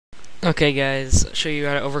Okay guys, I'll show you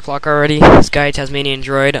how to overclock already. This guy, Tasmanian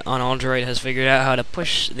Droid, on All Droid, has figured out how to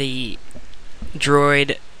push the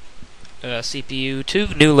Droid CPU to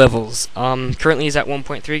new levels. Currently he's at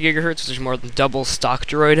 1.3 gigahertz, which is more than double stock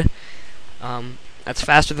Droid. That's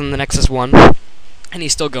faster than the Nexus 1, and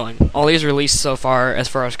he's still going. All he's released so far, as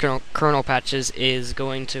kernel patches, is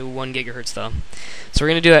going to 1 gigahertz though. So we're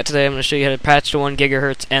going to do that today. I'm going to show you how to patch to 1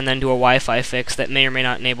 gigahertz and then do a Wi-Fi fix that may or may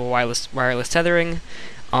not enable wireless tethering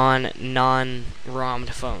on non-ROMmed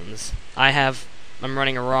phones. I'm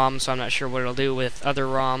running a ROM, so I'm not sure what it'll do with other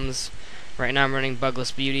ROMs. Right now I'm running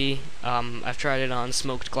Bugless Beauty. I've tried it on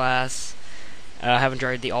smoked glass. I haven't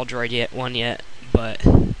tried the All-Droid one yet, but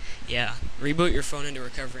yeah. Reboot your phone into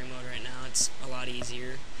recovery mode right now. It's a lot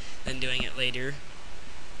easier than doing it later.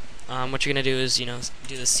 What you're going to do is,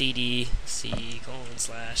 do the cd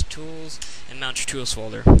c:/tools and mount your tools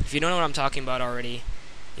folder. If you don't know what I'm talking about already,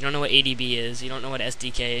 you don't know what ADB is, you don't know what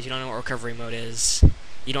SDK is, you don't know what recovery mode is,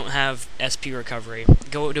 you don't have SP recovery,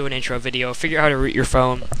 go do an intro video, figure out how to root your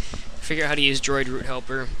phone, figure out how to use Droid Root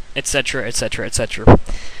Helper, etc., etc., etc.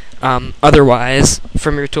 Otherwise,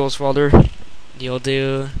 from your tools folder, you'll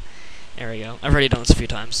do... There we go. I've already done this a few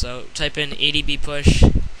times. So type in adb push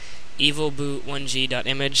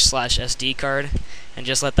evilboot1g.image/SD card, and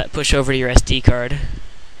just let that push over to your SD card.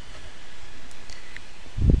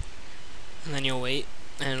 And then you'll wait,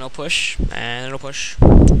 and it'll push, and it'll push.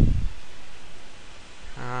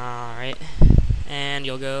 Alright. And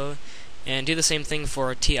you'll go and do the same thing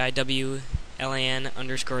for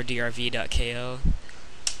tiwlan_drv.ko.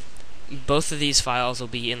 Both of these files will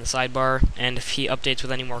be in the sidebar, and if he updates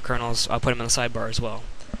with any more kernels, I'll put them in the sidebar as well.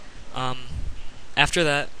 After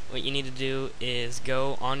that, what you need to do is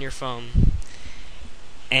go on your phone,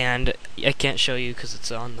 and I can't show you because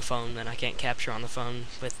it's on the phone, and I can't capture on the phone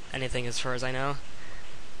with anything as far as I know,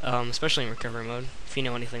 especially in recovery mode. If you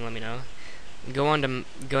know anything, let me know. Go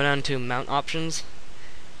down to mount options,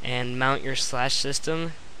 and mount your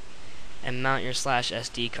 /system, and mount your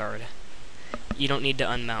 /SD card. You don't need to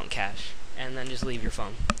unmount cache, and then just leave your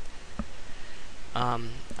phone.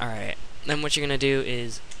 Alright. Then what you're going to do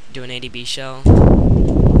is do an ADB shell,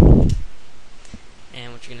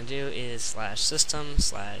 and what you're going to do is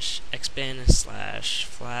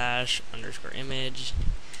 /system/xbin/flash_image.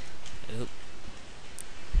 Oop.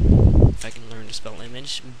 If I can learn to spell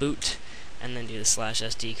image. Boot, and then do the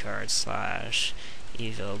 /SD card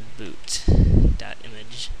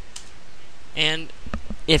 /evilboot.image. And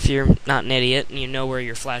if you're not an idiot and you know where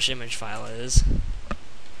your flash image file is,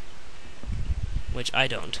 which I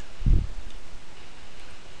don't,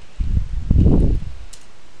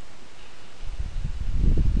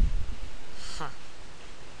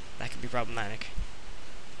 that could be problematic.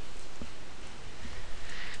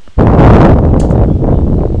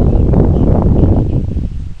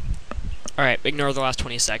 Alright, ignore the last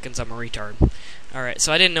 20 seconds, I'm a retard. Alright,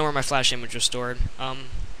 so I didn't know where my flash image was stored.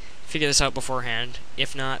 Figure this out beforehand.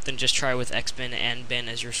 If not, then just try with xbin and bin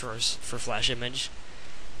as your source for flash image,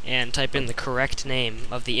 and type in the correct name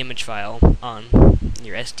of the image file on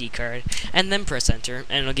your SD card, and then press enter,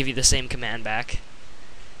 and it'll give you the same command back.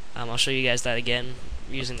 I'll show you guys that again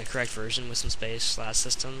using the correct version with some space.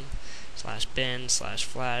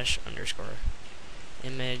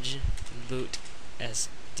 /system/bin/flash_image boot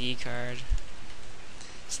SD card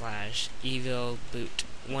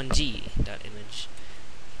 /evilboot1g.image.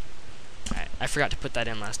 I forgot to put that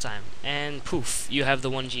in last time, and poof, you have the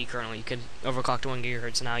 1G kernel. You can overclock to 1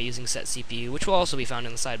 gigahertz now using set CPU, which will also be found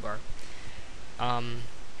in the sidebar.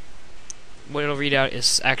 What it'll read out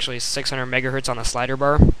is actually 600 megahertz on the slider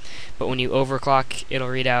bar, but when you overclock, it'll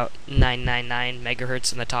read out 999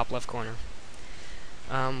 megahertz in the top left corner.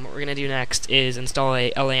 What we're gonna do next is install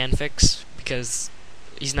a LAN fix, because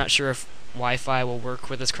he's not sure if Wi-Fi will work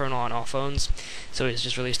with this kernel on all phones, so he's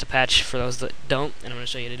just released a patch for those that don't, and I'm going to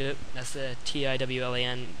show you how to do it. That's the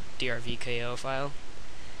tiwlan drv.ko file.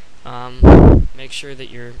 Make sure that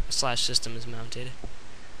your /system is mounted.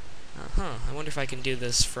 I wonder if I can do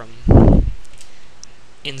this from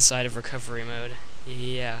inside of recovery mode.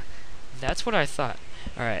 Yeah, that's what I thought.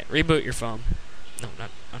 Alright, reboot your phone. No,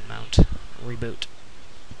 not unmount. Reboot.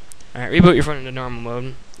 Alright, reboot your phone into normal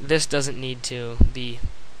mode. This doesn't need to be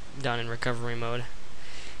done in recovery mode.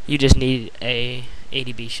 You just need a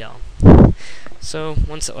ADB shell. So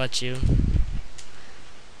once it lets you,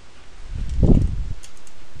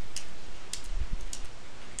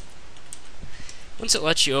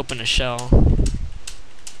 open a shell.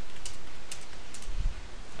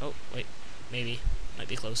 Oh wait, might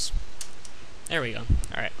be close. There we go.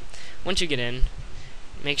 Alright, once you get in,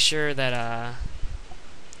 make sure that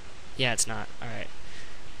yeah, it's not. Alright,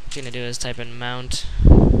 what you're gonna do is type in mount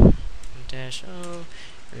 -o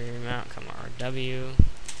remount, RW.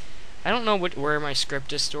 I don't know where my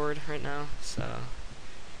script is stored right now, so.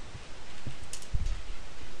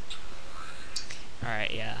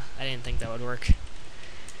 Alright, yeah, I didn't think that would work.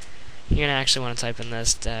 You're gonna actually want to type in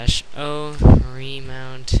this -o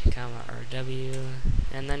remount, RW,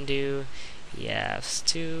 and then do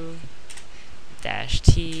yafs2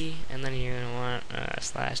 -t, and then you're gonna want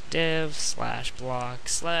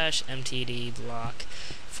 /div/block/mtd block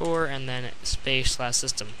 4, and then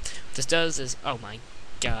space/system. What this does is, oh my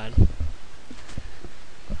god.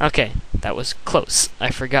 Okay, that was close.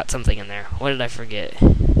 I forgot something in there. What did I forget?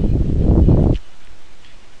 I'm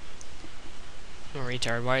a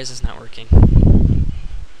retard. Why is this not working?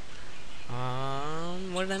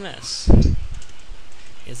 What did I miss?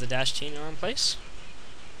 Is the -t in the wrong place?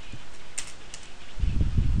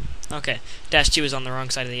 Okay, -2 is on the wrong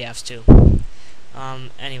side of the yafs too.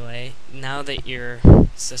 Anyway, now that your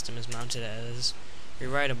system is mounted as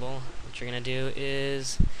rewritable, what you're gonna do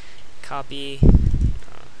is copy. You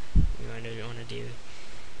want to do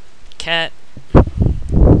cat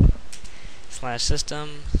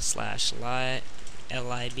 /system/lib/modules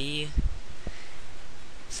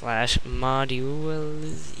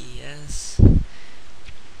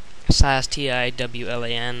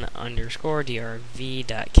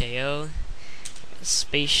 /tiwlan_drv.ko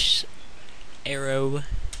space arrow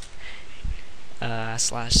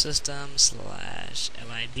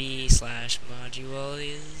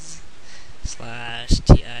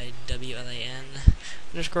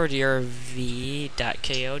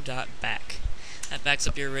That backs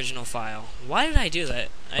up your original file. Why did I do that?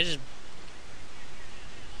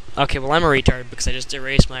 Okay, well, I'm a retard because I just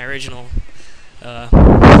erased my original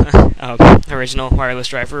original wireless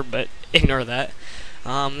driver, but ignore that.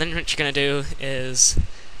 Then what you're gonna do is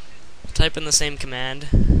type in the same command.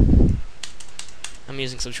 I'm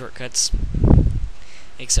using some shortcuts,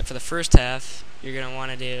 except for the first half. You're gonna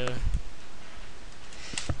want to do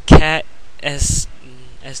cat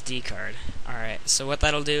SD card. Alright, so what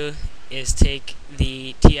that'll do is take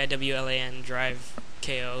the tiwlan drive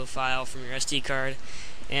ko file from your SD card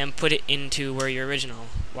and put it into where your original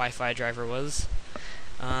Wi-Fi driver was.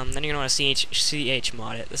 Then you're going to want to ch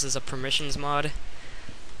mod it. This is a permissions mod,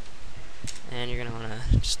 and you're going to want to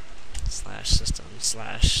just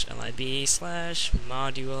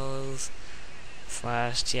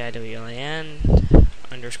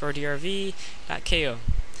 /system/lib/modules/tiwlan_drv.ko.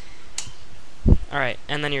 Alright,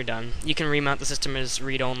 and then you're done. You can remount the system as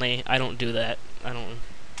read-only. I don't do that. I don't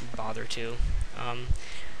bother to.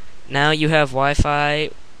 Now you have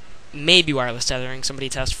Wi-Fi, maybe wireless tethering. Somebody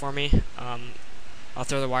test for me. I'll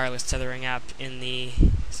throw the wireless tethering app in the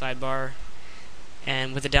sidebar.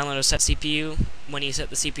 And with the download of set CPU, when you set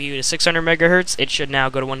the CPU to 600 megahertz, it should now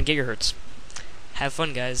go to 1 gigahertz. Have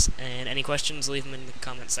fun, guys, and any questions, leave them in the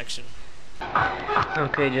comment section.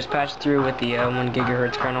 Okay, just patched through with the 1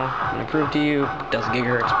 gigahertz kernel. I'm going to prove to you it does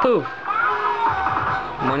gigahertz. Poof!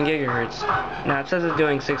 1 gigahertz. Now it says it's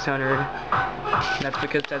doing 600. That's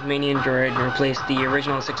because Tasmanian Droid replaced the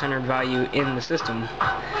original 600 value in the system,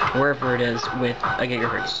 wherever it is, with a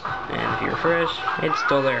gigahertz. And if you refresh, it's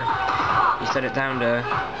still there. You set it down to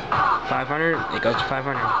 500, it goes to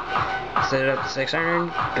 500. Set it up to 600,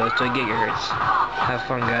 it goes to a gigahertz. Have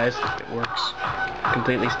fun, guys. It works.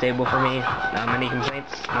 Completely stable for me. Not many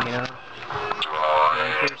complaints. Let me know.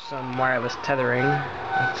 And here's some wireless tethering.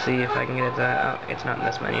 Let's see if I can get it to. Oh, it's not in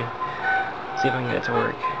this menu. See if I can get it to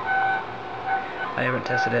work. I haven't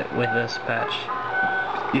tested it with this patch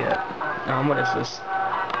yet. What is this?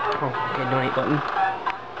 Oh, okay, donate button.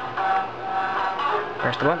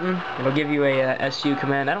 Press the button. It'll give you a SU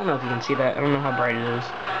command. I don't know if you can see that. I don't know how bright it is.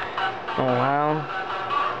 Oh wow.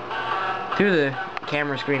 Through the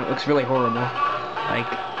camera screen, it looks really horrible. Like,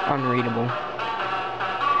 unreadable.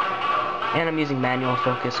 And I'm using manual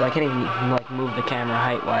focus, so I can't even like move the camera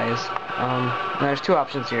height-wise. Now there's two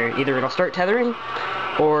options here. Either it'll start tethering,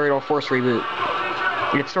 or it'll force reboot.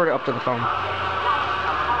 It's sort of up to the phone.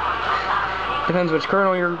 Depends which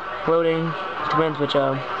kernel you're loading. Depends which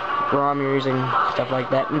ROM you're using, stuff like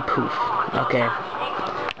that, and poof. Okay.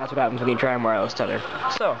 That's what happens when you try and wireless tether.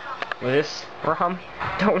 So, with this ROM,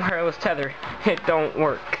 don't wireless tether. It don't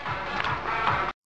work.